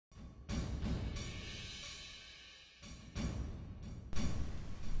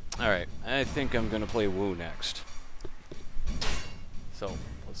Alright, I think I'm gonna play Wu next. So,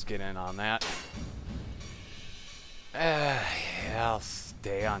 let's get in on that. Yeah, I'll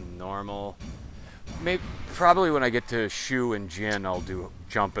stay on normal. Maybe, probably when I get to Shu and Jin, I'll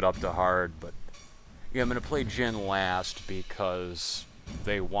jump it up to hard, but yeah, I'm gonna play Jin last because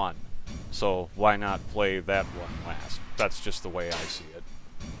they won. So why not play that one last? That's just the way I see it.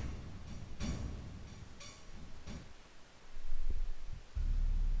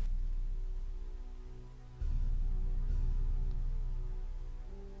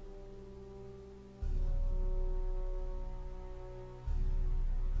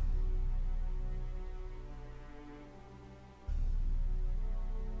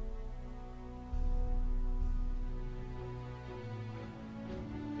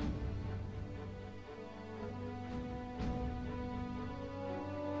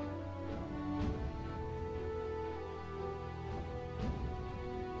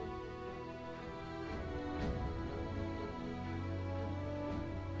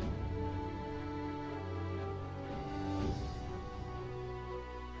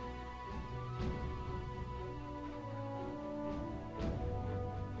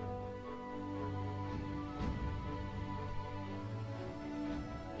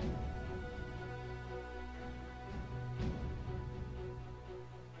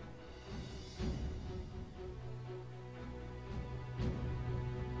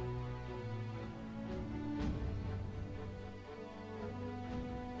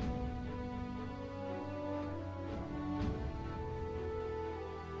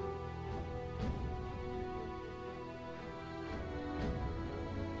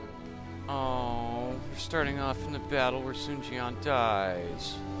 Oh, we're starting off in the battle where Xiangyang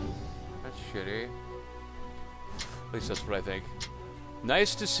dies. That's shitty. At least that's what I think.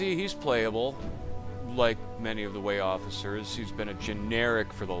 Nice to see he's playable. Like many of the Wei officers, he's been a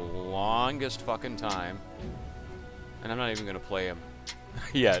generic for the longest fucking time. And I'm not even gonna play him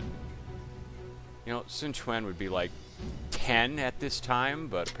yet. You know, Sun Quan would be like 10 at this time,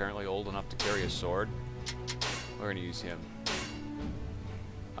 but apparently old enough to carry a sword. We're gonna use him.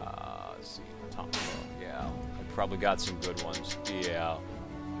 Let's see, Tonto. Yeah, I probably got some good ones. Yeah,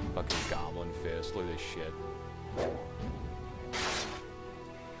 fucking Goblin Fist. Look at this shit.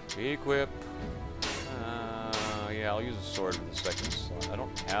 Equip. Yeah, I'll use a sword for the second slot. I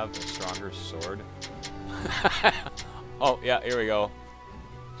don't have a stronger sword. Oh, yeah, here we go.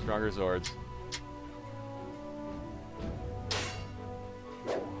 Stronger swords.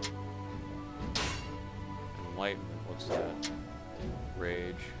 Enlightenment, what's that?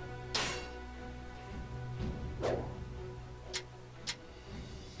 Rage.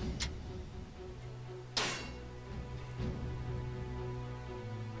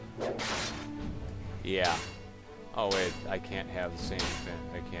 Yeah. Oh wait, I can't have the same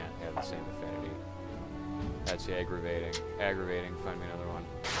affinity. That's aggravating. Aggravating. Find me another one.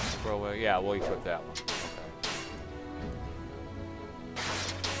 Well, yeah, we'll equip that one.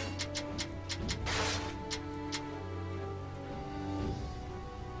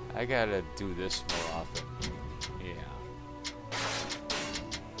 Okay. I gotta do this more often. Yeah.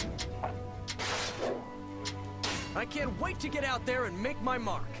 I can't wait to get out there and make my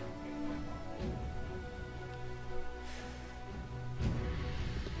mark.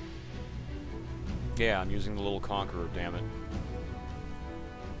 Yeah, I'm using the little conqueror, damn it.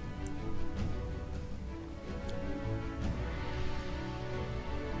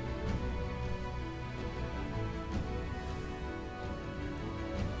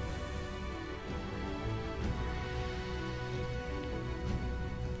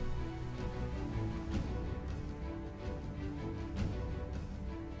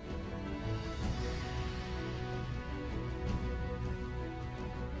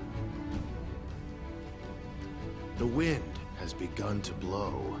 The wind has begun to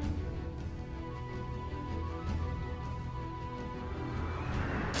blow.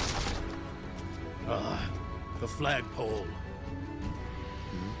 The flagpole.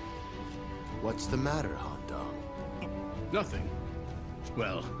 What's the matter, Xiangyang? Nothing.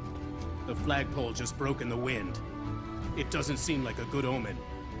 Well, the flagpole just broke in the wind. It doesn't seem like a good omen.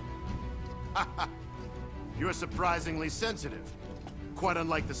 You're surprisingly sensitive. Quite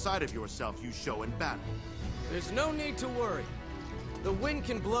unlike the side of yourself you show in battle. There's no need to worry. The wind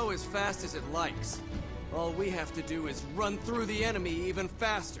can blow as fast as it likes. All we have to do is run through the enemy even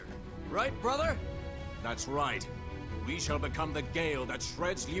faster. Right, brother? That's right. We shall become the gale that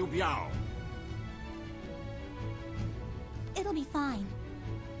shreds Liu Biao. It'll be fine.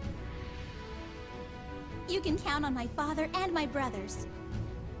 You can count on my father and my brothers.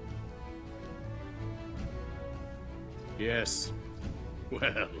 Yes.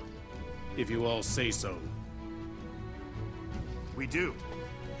 Well, if you all say so. We do.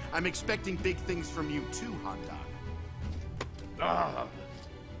 I'm expecting big things from you too, Hot Dog. Ah.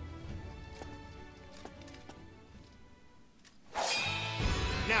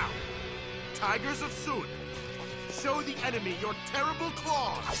 Now, Tigers of Sun, show the enemy your terrible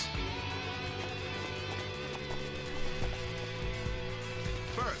claws!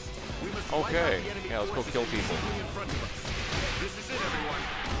 First, we must wipe out Okay. the enemy Yeah, let's go forces kill people. immediately in front of us. This is it, everyone.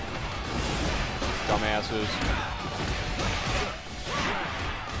 Dumbasses.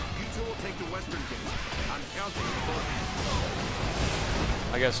 You two will take the western gate. I'm counting on both.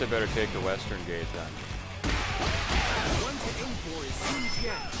 I guess I better take the western gate then. One to aim for is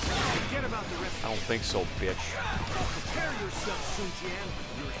Xiangyang. Forget about the rest. I don't think so, bitch. Prepare yourself, Xiangyang.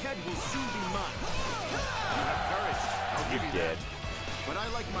 Your head will soon be mine. Have courage. I'll give you Dead. that. But I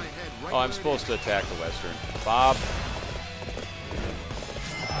like my head right Oh, I'm where it supposed is. to attack the western. Bob.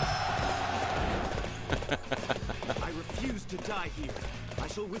 I refuse to die here. I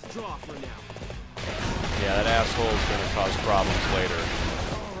shall withdraw for now. Yeah, that asshole's gonna cause problems later.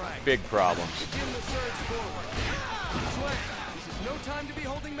 All right. Big problems. Begin the surge forward. Sweat. This is no time to be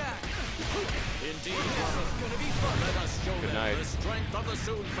holding back. Indeed, This is gonna be fun. let us show Good them night. the strength of the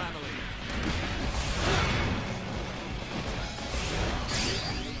Sun family.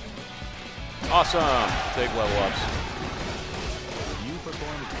 Awesome. Big level ups. You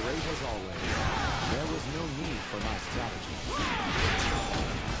performed great as always. There was no need for my strategy.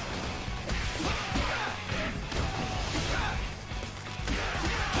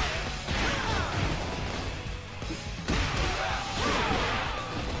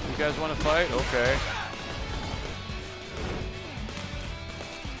 You guys want to fight? Okay.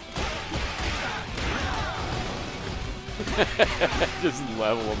 Just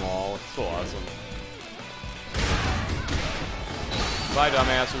level them all. It's so awesome. Bye,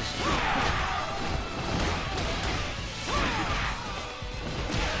 dumbasses.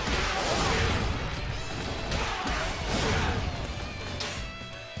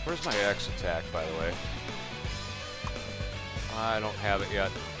 Where's my X attack, by the way? I don't have it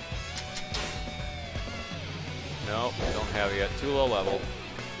yet. Nope, don't have it yet. Too low level.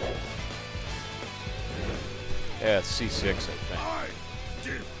 Yeah, it's C6, I think. I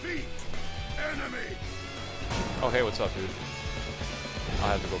defeat enemy! Oh, hey, what's up, dude?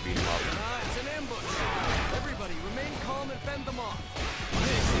 I'll have to go beat him up. It's an ambush. Everybody, remain calm and fend them off.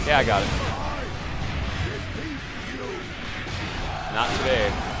 Yeah, I got it. Not today.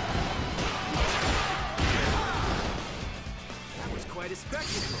 That was quite a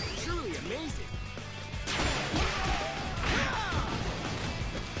spectacle. Truly amazing.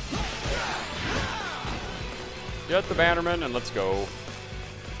 Get the Bannerman and let's go.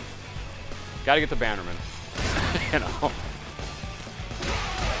 Gotta get the Bannerman. You know.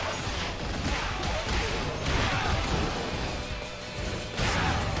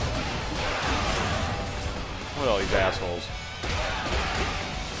 Look at all these assholes.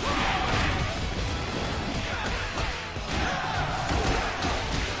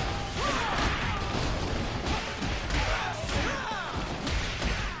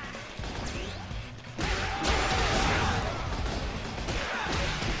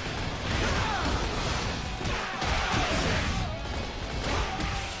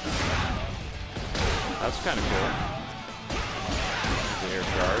 That's kind of cool. The air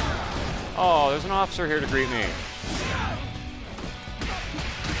guard. Oh, there's an officer here to greet me.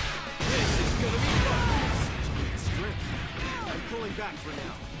 This is gonna be fun. Strength. I'm pulling back for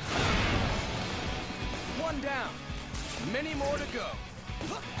now. One down. Many more to go.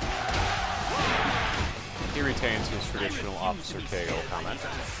 He retains his traditional Officer KO comment.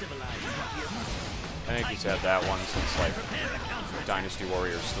 I think he's had that one since, like, Dynasty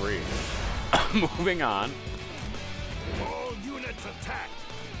Warriors 3. Moving on. All units attack!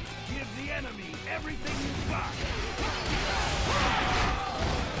 Give the enemy everything you've got!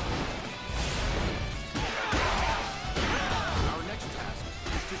 Our next task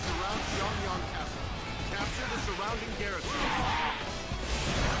is to surround Xiangyang Castle. Capture the surrounding garrison.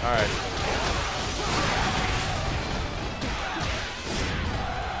 Alright.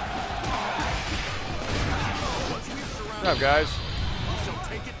 Once we've surrounded, What up, guys? we shall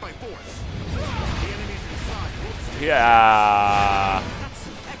take it by force. The enemies inside will stay. Yeah. That's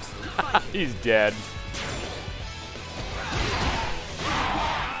some excellent fighting. He's dead.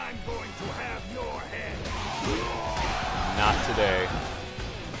 I'm going to have your head. Not today.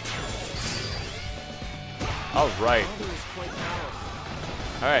 Alright. Father is quite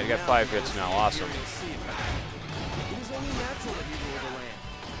powerful. Alright, you got 5 hits now. Awesome. It is only natural that he rule the land.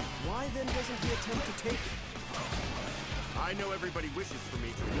 Why then doesn't he attempt to take it? I know everybody wishes for me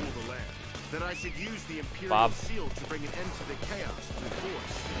to rule the land. That I should use the Imperial Bob. Seal to bring an end to the chaos through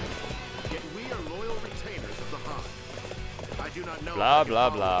force. Yet we are loyal retainers of the Han. I do not know. Blah, blah,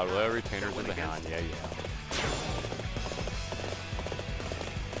 blah. Loyal retainers of the Han. Yeah, yeah.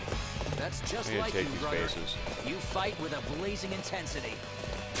 That's just We need like to you, take these brother. bases. You fight with a blazing intensity.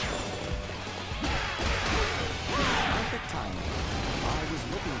 Perfect timing. I was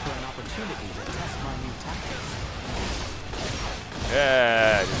looking for an opportunity to test my new tactics.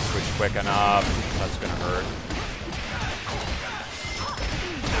 Yeah, just switch quick enough. That's gonna hurt.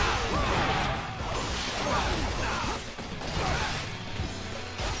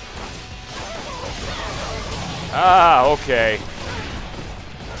 Ah, okay.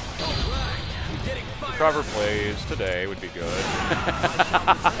 Cover plays today would be good.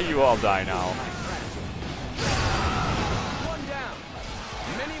 You all die now. One down.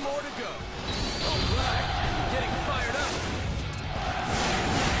 Many more to go. All right. Getting fired up.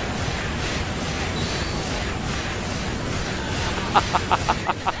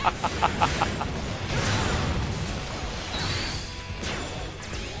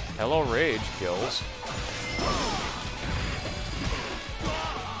 Hello, Rage kills.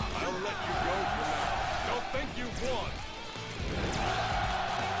 I'll let you go for now. Don't think you've won.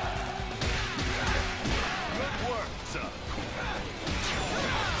 Good work, son.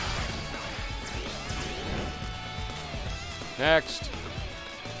 Next.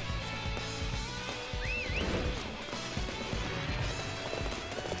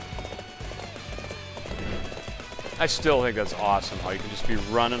 I still think that's awesome how you can just be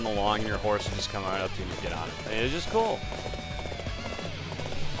running along and your horse will just come right up to you and you get on it. It's just cool.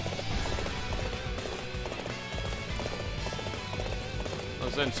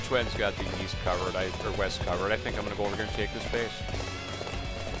 Well, since Twin's got the east covered, or west covered, I think I'm going to go over here and take this base.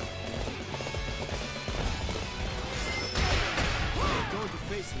 They're going to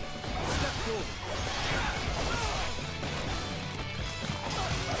face me. Step forward.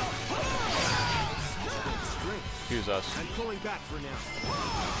 Excuse us. I'm pulling back for now.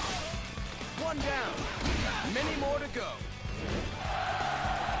 One down. Many more to go.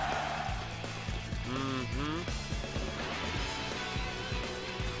 Mm-hmm.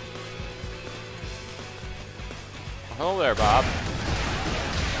 Hello there, Bob.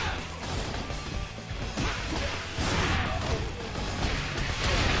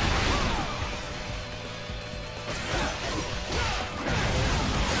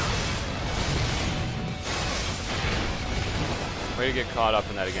 Way to get caught up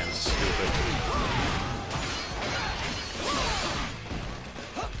in that again, stupid.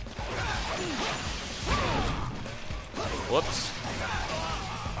 Whoops.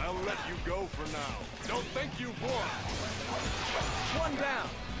 I'll let you go for now. Don't think you've won. One down.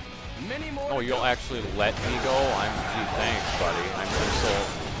 Many more. Oh, to you'll go. actually let me go? Gee, thanks, buddy. I'm so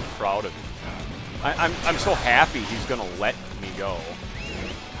proud of you. I'm so happy he's gonna let me go.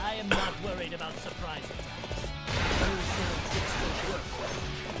 I am not worried about surprises.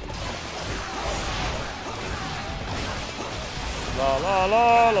 La la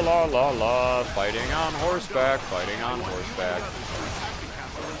la la la la la. Fighting on horseback, fighting on horseback.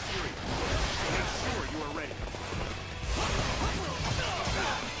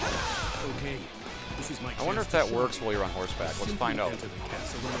 Okay, this is my I wonder if that works while you're on horseback. Let's find out. Enter the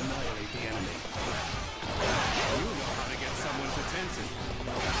castle and annihilate the enemy. You know how to get someone's attention.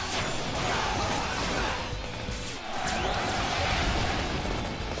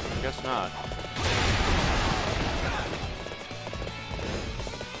 Guess not.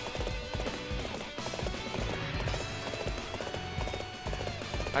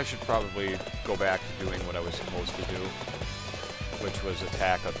 I should probably go back to doing what I was supposed to do, which was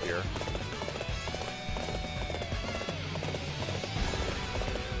attack up here.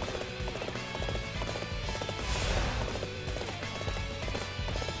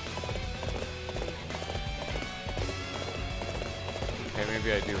 Okay,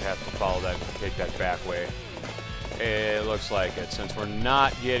 maybe I do have to follow that, take that back way. It looks like it, since we're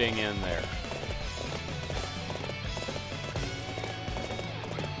not getting in there.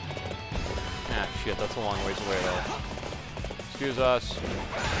 Ah, shit, that's a long ways away, though. Excuse us.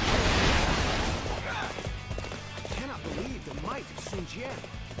 I cannot believe the might of Xiangyang.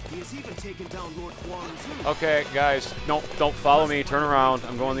 He has even taken down Lord Huang's. Okay, guys, don't follow me. Turn around.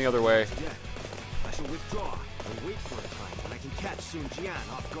 I'm going the other way. Dead. I shall withdraw and wait for a time when I can catch Xiangyang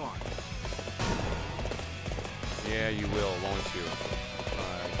off guard. Yeah, you will, won't you?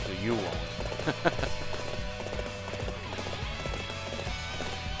 Actually, you won't.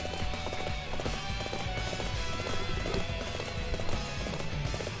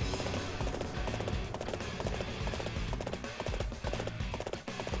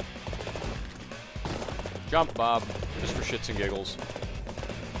 Jump, Bob. Just for shits and giggles.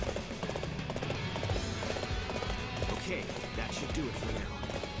 Okay, that should do it for now.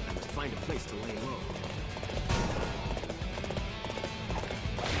 I must find a place to lay low.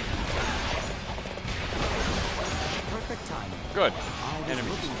 Perfect timing. Good. I was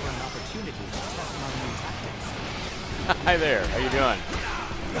Enemies. looking for an opportunity to test my new tactics. Hi there. How you doing?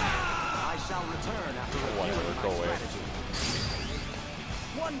 I shall return after Whatever, reviewing go my away. strategy.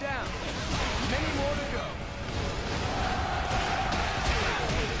 One down. Many more to go.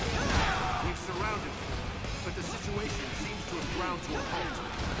 We've surrounded them, but the situation seems to have ground to a halt.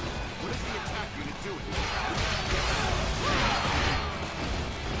 What is the attack unit doing?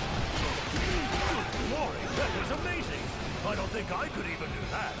 Glory, that was amazing. I don't think I could even do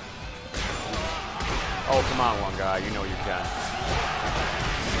that. Oh, come on, one guy. You know you can.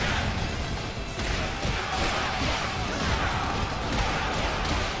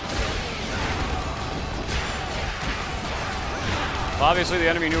 Obviously, the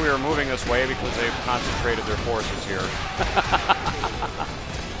enemy knew we were moving this way because they've concentrated their forces here.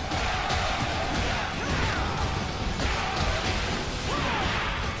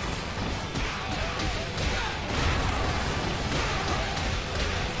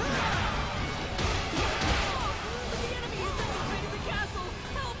 The enemy has infiltrated the castle!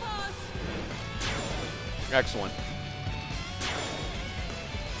 Help us! Excellent.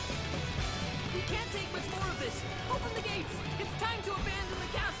 We can't take much more of this! Open the gates! It's time to abandon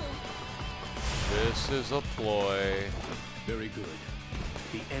the castle! This is a ploy. Very good.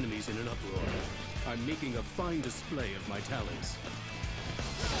 The enemy's in an uproar. I'm making a fine display of my talents.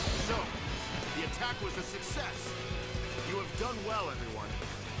 So, the attack was a success. You have done well, everyone.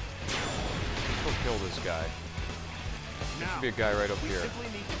 Let's go kill this guy. Now, Be a guy right up we here. simply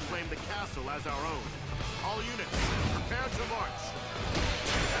need to claim the castle as our own. All units, prepare to march.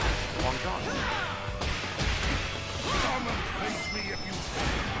 Long John. Come and face me if you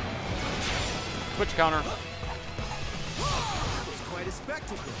Switch counter. That was quite a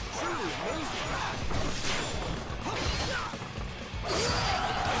spectacle. Truly amazing.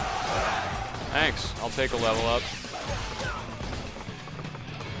 Thanks. I'll take a level up.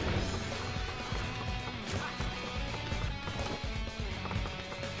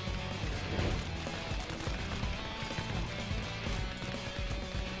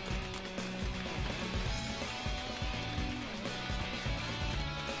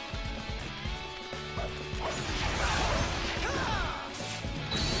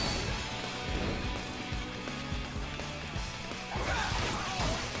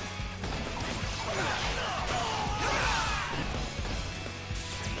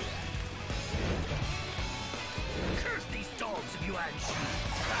 Curse these dogs of Yuan Shi!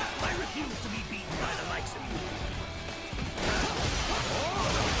 I refuse to be beaten by the likes of you!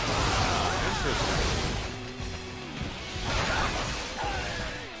 Interesting.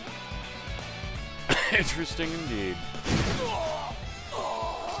 Interesting indeed.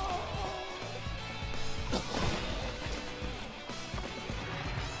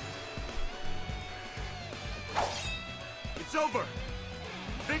 It's over.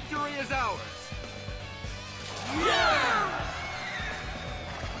 Victory is ours.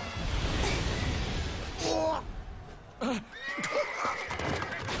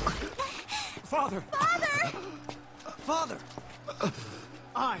 Father! Father!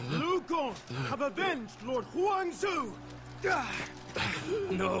 I, Liu Gong, have avenged Lord Huangzu!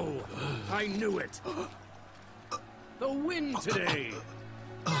 No, I knew it. The win today.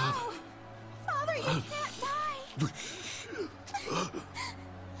 Father, you can't die!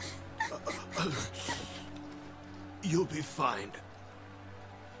 You'll be fine,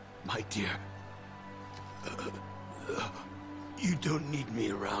 my dear. You don't need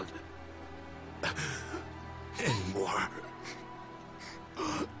me around anymore.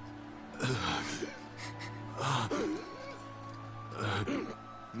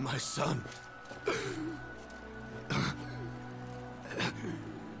 My son.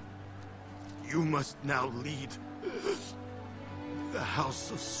 You must now lead the House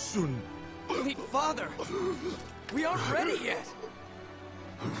of Sun. Wait, Father! We aren't ready yet!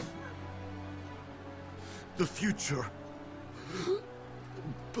 The future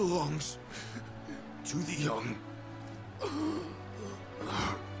belongs to the young.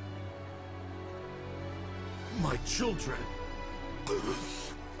 My children,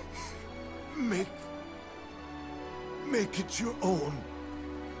 make it your own.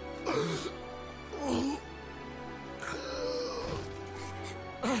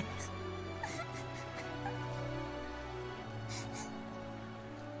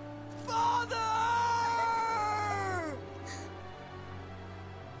 Father!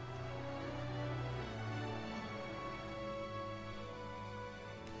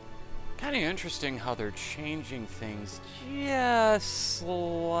 kind of interesting how they're changing things just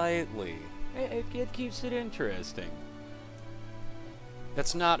slightly. It keeps it interesting.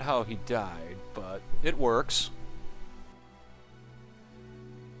 That's not how he died, but it works.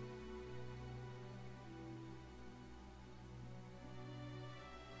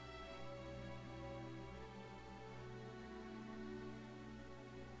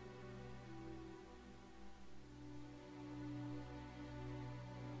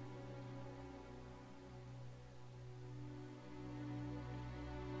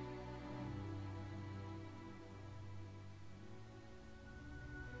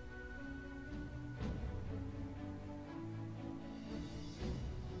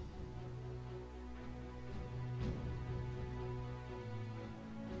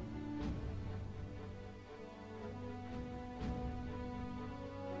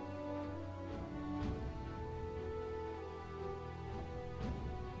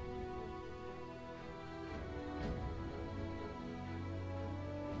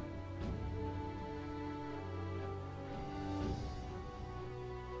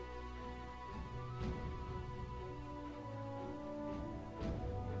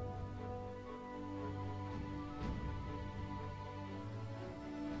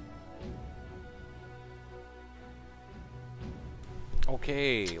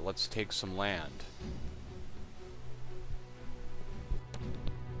 Okay, let's take some land.